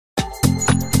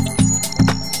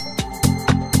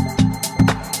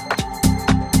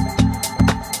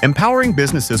Empowering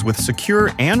businesses with secure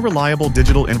and reliable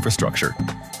digital infrastructure.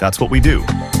 That's what we do.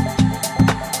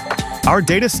 Our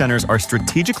data centers are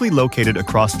strategically located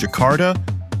across Jakarta,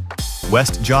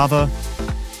 West Java,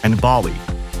 and Bali,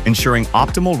 ensuring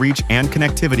optimal reach and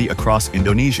connectivity across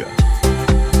Indonesia.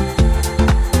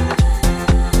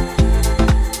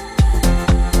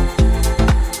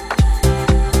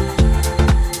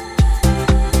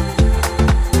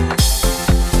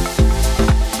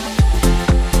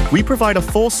 We provide a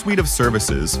full suite of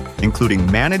services, including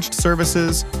managed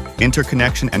services,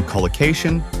 interconnection and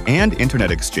colocation, and internet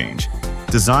exchange,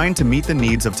 designed to meet the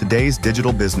needs of today's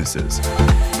digital businesses.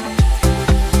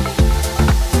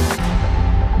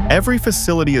 Every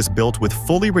facility is built with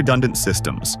fully redundant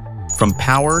systems, from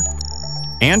power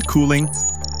and cooling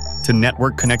to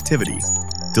network connectivity,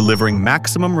 delivering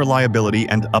maximum reliability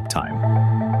and uptime.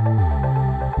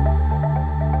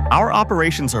 Our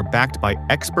operations are backed by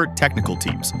expert technical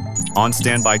teams, on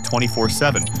standby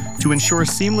 24/7 to ensure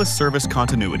seamless service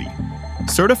continuity.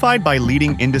 Certified by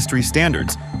leading industry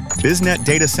standards, Biznet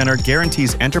Data Center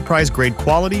guarantees enterprise-grade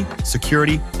quality,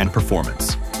 security, and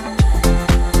performance.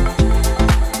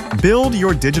 Build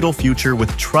your digital future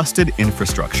with trusted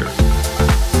infrastructure.